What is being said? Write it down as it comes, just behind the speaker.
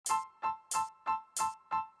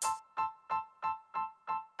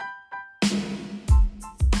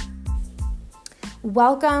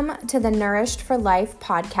Welcome to the Nourished for Life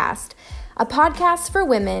podcast, a podcast for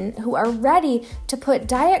women who are ready to put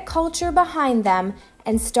diet culture behind them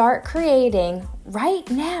and start creating, right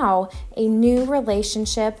now, a new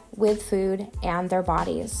relationship with food and their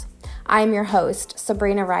bodies. I'm your host,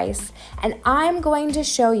 Sabrina Rice, and I'm going to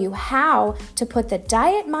show you how to put the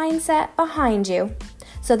diet mindset behind you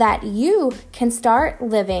so that you can start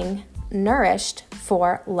living nourished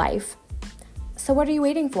for life. So what are you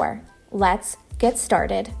waiting for? Let's get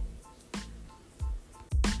started.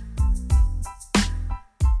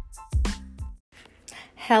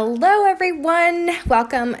 Hello, everyone.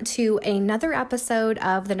 Welcome to another episode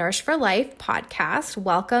of the Nourish for Life podcast.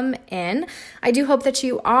 Welcome in. I do hope that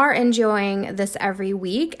you are enjoying this every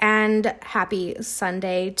week, and happy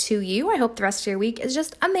Sunday to you. I hope the rest of your week is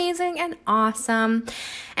just amazing and awesome.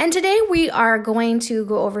 And today we are going to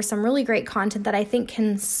go over some really great content that I think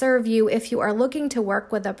can serve you if you are looking to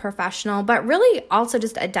work with a professional, but really also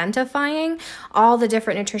just identifying all the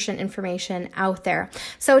different nutrition information out there.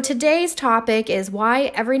 So today's topic is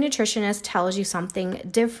why every nutritionist tells you something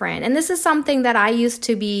different. And this is something that I used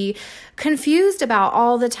to be confused about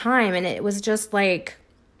all the time, and it was just like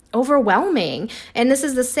overwhelming. And this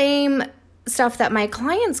is the same stuff that my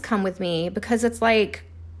clients come with me because it's like,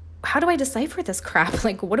 how do I decipher this crap?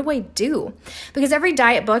 Like, what do I do? Because every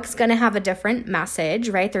diet book is going to have a different message,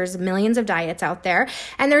 right? There's millions of diets out there,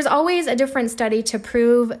 and there's always a different study to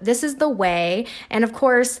prove this is the way. And of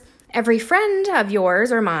course, every friend of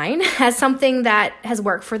yours or mine has something that has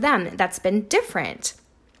worked for them that's been different.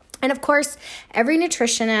 And of course, every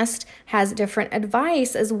nutritionist has different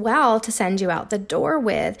advice as well to send you out the door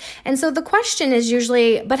with. And so the question is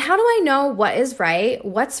usually, but how do I know what is right,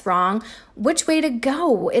 what's wrong, which way to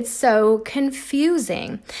go? It's so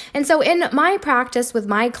confusing. And so in my practice with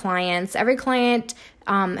my clients, every client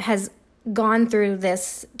has gone through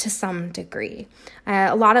this to some degree.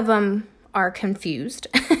 A lot of them are confused,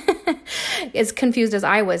 as confused as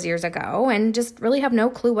I was years ago, and just really have no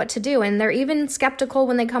clue what to do. And they're even skeptical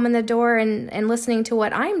when they come in the door and listening to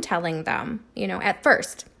what I'm telling them, at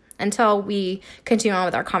first. Until we continue on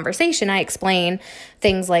with our conversation, I explain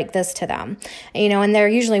things like this to them, and they're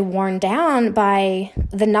usually worn down by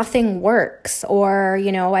the nothing works, or,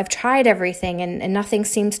 I've tried everything and nothing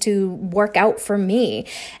seems to work out for me.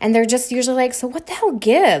 And they're just usually like, so what the hell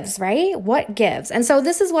gives, right? What gives? And so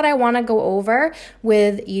this is what I want to go over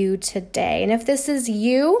with you today. And if this is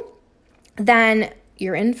you, then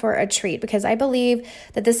you're in for a treat, because I believe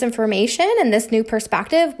that this information and this new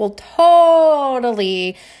perspective will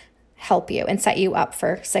totally help you and set you up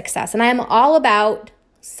for success. And I am all about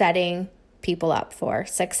setting people up for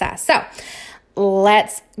success. So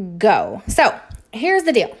let's go. So here's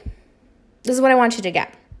the deal. This is what I want you to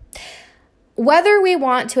get. Whether we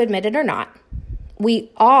want to admit it or not, we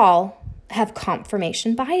all have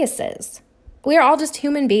confirmation biases. We are all just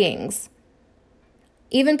human beings.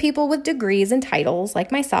 Even people with degrees and titles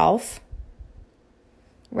like myself,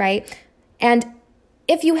 right? And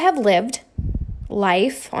if you have lived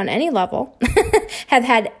life on any level, have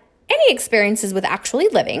had any experiences with actually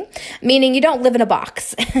living, meaning you don't live in a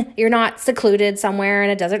box. You're not secluded somewhere in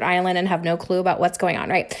a desert island and have no clue about what's going on,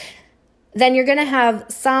 right? Then you're going to have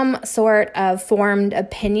some sort of formed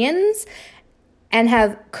opinions and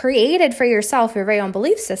have created for yourself your very own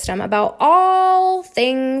belief system about all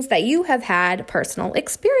things that you have had personal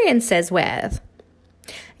experiences with.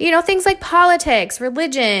 Things like politics,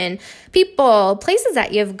 religion, people, places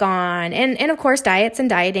that you've gone, and of course, diets and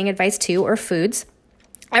dieting advice too, or foods,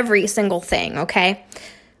 every single thing, okay?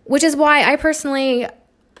 Which is why I personally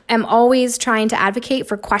am always trying to advocate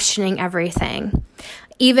for questioning everything,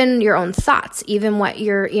 even your own thoughts, even what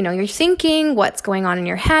you're thinking, what's going on in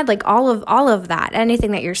your head, like all of that,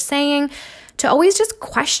 anything that you're saying, to always just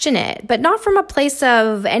question it, but not from a place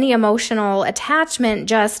of any emotional attachment,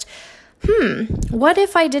 just what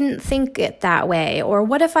if I didn't think it that way? Or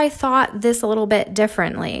what if I thought this a little bit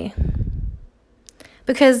differently?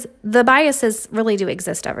 Because the biases really do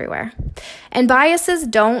exist everywhere. And biases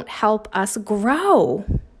don't help us grow.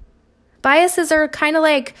 Biases are kind of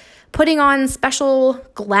like putting on special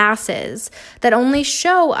glasses that only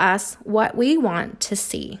show us what we want to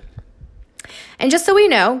see. And just so we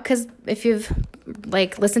know, because if you've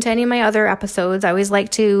listened to any of my other episodes, I always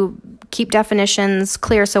like to keep definitions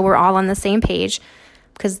clear so we're all on the same page,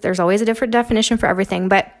 because there's always a different definition for everything.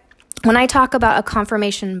 But when I talk about a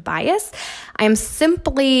confirmation bias, I'm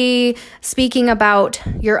simply speaking about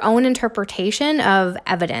your own interpretation of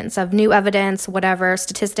evidence, of new evidence, whatever,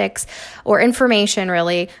 statistics or information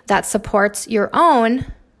really that supports your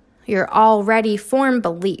already formed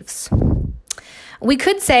beliefs. We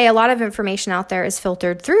could say a lot of information out there is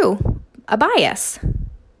filtered through a bias.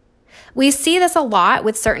 We see this a lot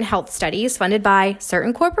with certain health studies funded by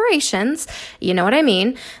certain corporations. You know what I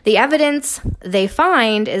mean? The evidence they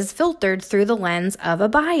find is filtered through the lens of a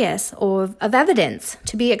bias or of evidence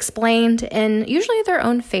to be explained in usually their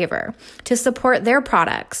own favor to support their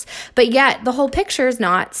products. But yet the whole picture is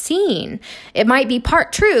not seen. It might be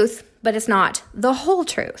part truth, but it's not the whole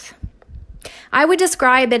truth. I would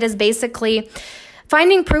describe it as basically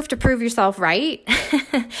finding proof to prove yourself right.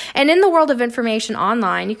 And in the world of information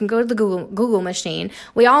online, you can go to the Google machine.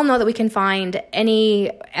 We all know that we can find any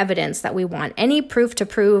evidence that we want, any proof to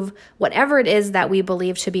prove whatever it is that we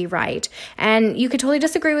believe to be right. And you could totally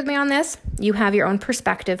disagree with me on this. You have your own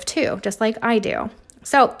perspective too, just like I do.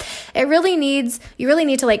 So you really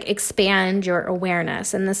need to expand your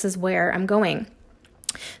awareness. And this is where I'm going.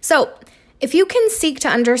 So if you can seek to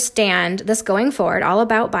understand this going forward, all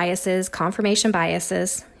about biases, confirmation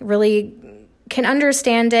biases, really can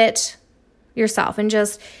understand it yourself and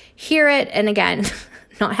just hear it. And again,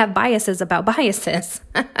 not have biases about biases.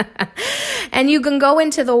 And you can go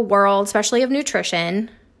into the world, especially of nutrition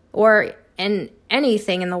or in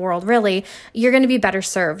anything in the world, really, you're going to be better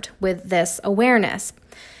served with this awareness.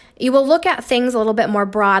 You will look at things a little bit more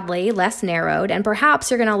broadly, less narrowed, and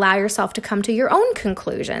perhaps you're going to allow yourself to come to your own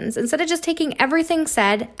conclusions instead of just taking everything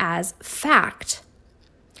said as fact.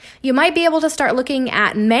 You might be able to start looking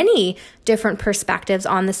at many different perspectives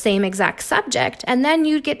on the same exact subject, and then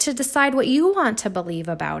you get to decide what you want to believe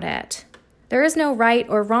about it. There is no right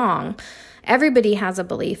or wrong. Everybody has a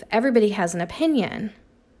belief. Everybody has an opinion.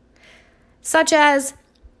 Such as,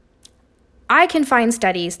 I can find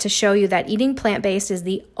studies to show you that eating plant-based is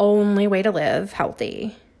the only way to live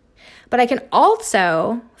healthy. But I can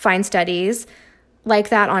also find studies like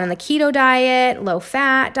that on the keto diet,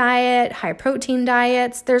 low-fat diet, high-protein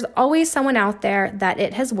diets. There's always someone out there that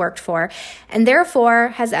it has worked for and therefore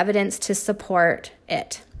has evidence to support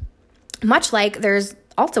it. Much like there's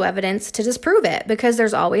also evidence to disprove it because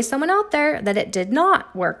there's always someone out there that it did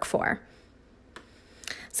not work for.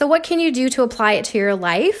 So what can you do to apply it to your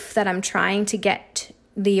life that I'm trying to get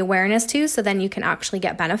the awareness to so then you can actually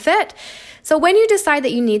get benefit? So when you decide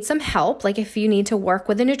that you need some help, like if you need to work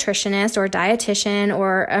with a nutritionist or a dietitian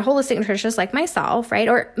or a holistic nutritionist like myself, right?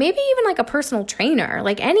 Or maybe even like a personal trainer,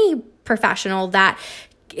 like any professional that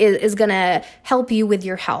is going to help you with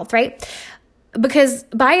your health, right? Because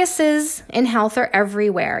biases in health are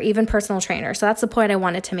everywhere, even personal trainers. So that's the point I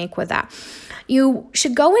wanted to make with that. You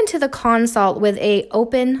should go into the consult with an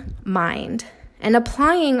open mind and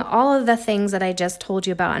applying all of the things that I just told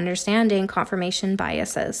you about understanding confirmation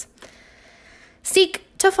biases. Seek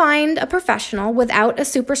to find a professional without a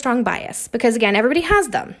super strong bias because, again, everybody has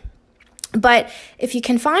them. But if you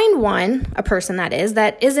can find a person that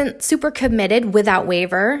isn't super committed without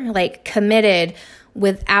waver, like committed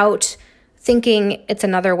without thinking it's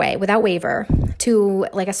another way, without waver, to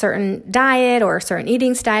like a certain diet or a certain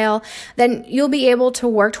eating style, then you'll be able to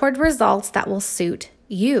work toward results that will suit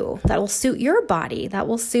you, that will suit your body, that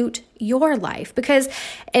will suit your life. Because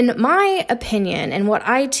in my opinion, and what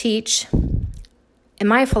I teach in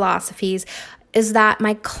my philosophies, is that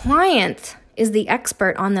my client is the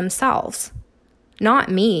expert on themselves, not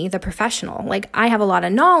me, the professional. Like I have a lot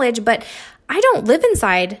of knowledge, but I don't live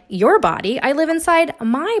inside your body. I live inside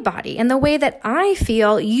my body. And the way that I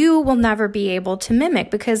feel, you will never be able to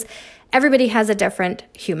mimic because everybody has a different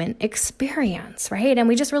human experience, right? And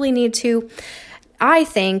we just really need to, I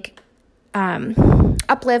think,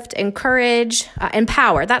 uplift, encourage,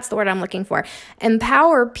 empower. That's the word I'm looking for.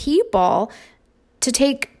 Empower people to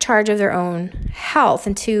take charge of their own health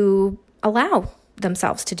and to allow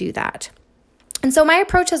themselves to do that. And so my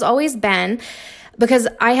approach has always been, because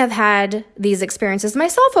I have had these experiences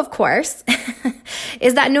myself, of course,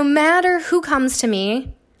 is that no matter who comes to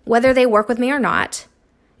me, whether they work with me or not,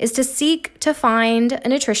 is to seek to find a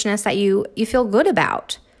nutritionist that you feel good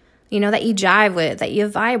about, that you jive with, that you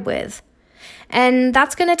vibe with. And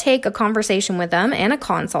that's going to take a conversation with them and a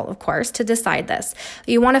consult, of course, to decide this.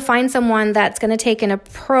 You want to find someone that's going to take an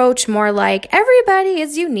approach more like everybody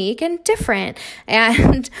is unique and different,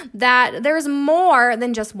 and that there's more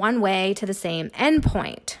than just one way to the same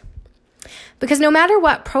endpoint. Because no matter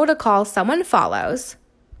what protocol someone follows,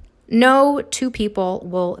 no two people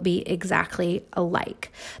will be exactly alike.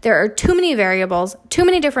 There are too many variables, too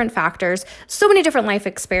many different factors, so many different life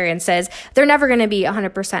experiences. They're never going to be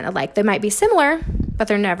 100% alike. They might be similar, but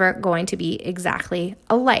they're never going to be exactly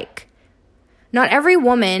alike. Not every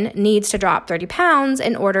woman needs to drop 30 pounds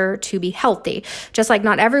in order to be healthy, just like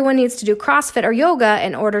not everyone needs to do CrossFit or yoga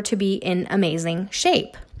in order to be in amazing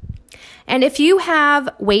shape. And if you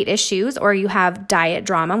have weight issues or you have diet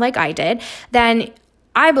drama like I did, then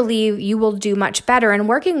I believe you will do much better in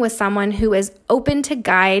working with someone who is open to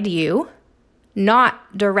guide you,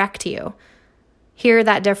 not direct you. Hear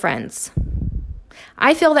that difference.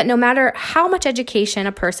 I feel that no matter how much education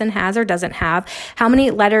a person has or doesn't have, how many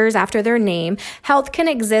letters after their name, health can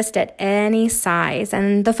exist at any size.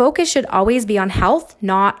 And the focus should always be on health,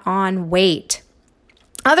 not on weight.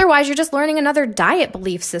 Otherwise, you're just learning another diet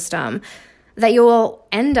belief system that you will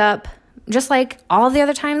end up just like all the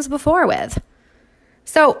other times before with.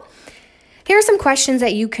 So here are some questions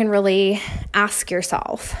that you can really ask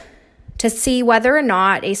yourself to see whether or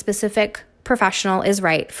not a specific professional is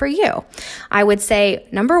right for you. I would say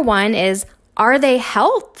number one is, are they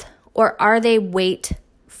health or are they weight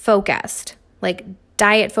focused? Like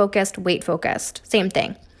diet focused, weight focused, same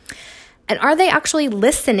thing. And are they actually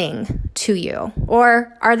listening to you,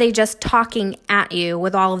 or are they just talking at you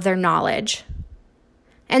with all of their knowledge?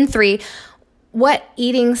 And 3, what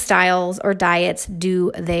eating styles or diets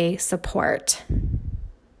do they support?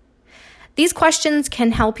 These questions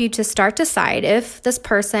can help you to start to decide if this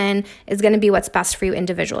person is going to be what's best for you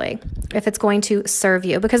individually, if it's going to serve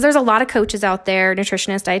you. Because there's a lot of coaches out there,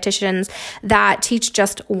 nutritionists, dietitians, that teach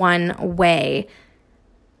just one way.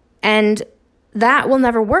 And that will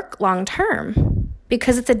never work long term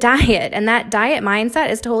because it's a diet. And that diet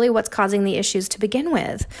mindset is totally what's causing the issues to begin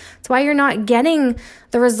with. That's why you're not getting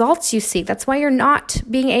the results you seek. That's why you're not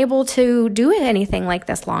being able to do anything like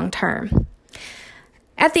this long term.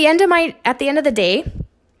 At the end of the day,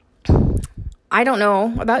 I don't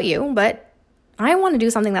know about you, but I want to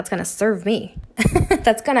do something that's going to serve me,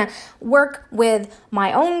 that's going to work with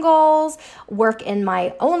my own goals, work in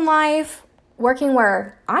my own life, working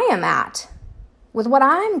where I am at, with what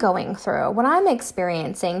I'm going through, what I'm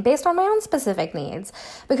experiencing based on my own specific needs,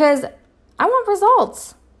 because I want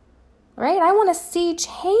results, right? I want to see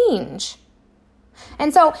change.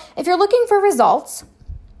 And so if you're looking for results,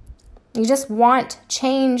 you just want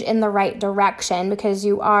change in the right direction because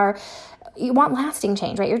you want lasting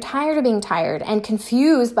change, right? You're tired of being tired and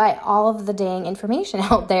confused by all of the dang information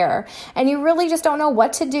out there, and you really just don't know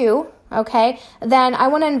what to do, okay? Then I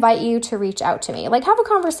want to invite you to reach out to me. Like, have a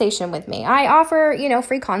conversation with me. I offer,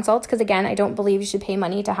 free consults because, again, I don't believe you should pay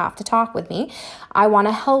money to have to talk with me. I want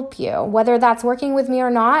to help you. Whether that's working with me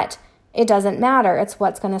or not, it doesn't matter. It's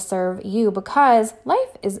what's going to serve you because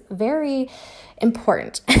life is very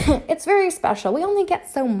important. It's very special. We only get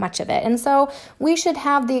so much of it. And so we should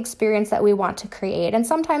have the experience that we want to create. And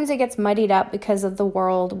sometimes it gets muddied up because of the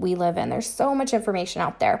world we live in. There's so much information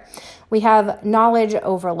out there. We have knowledge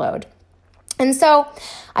overload. And so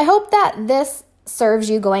I hope that this serves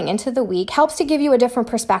you going into the week, helps to give you a different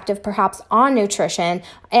perspective perhaps on nutrition.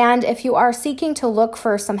 And if you are seeking to look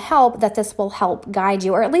for some help, that this will help guide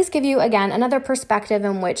you, or at least give you, again, another perspective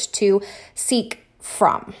in which to seek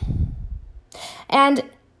from. And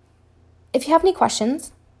if you have any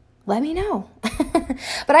questions, let me know.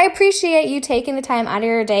 But I appreciate you taking the time out of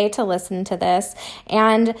your day to listen to this.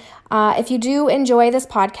 And if you do enjoy this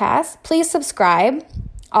podcast, please subscribe.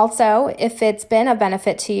 Also, if it's been a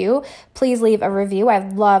benefit to you, please leave a review.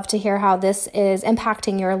 I'd love to hear how this is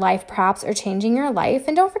impacting your life, perhaps, or changing your life.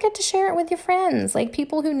 And don't forget to share it with your friends, like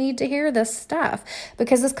people who need to hear this stuff,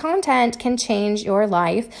 because this content can change your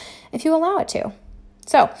life if you allow it to.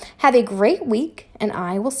 So have a great week, and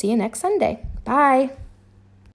I will see you next Sunday. Bye.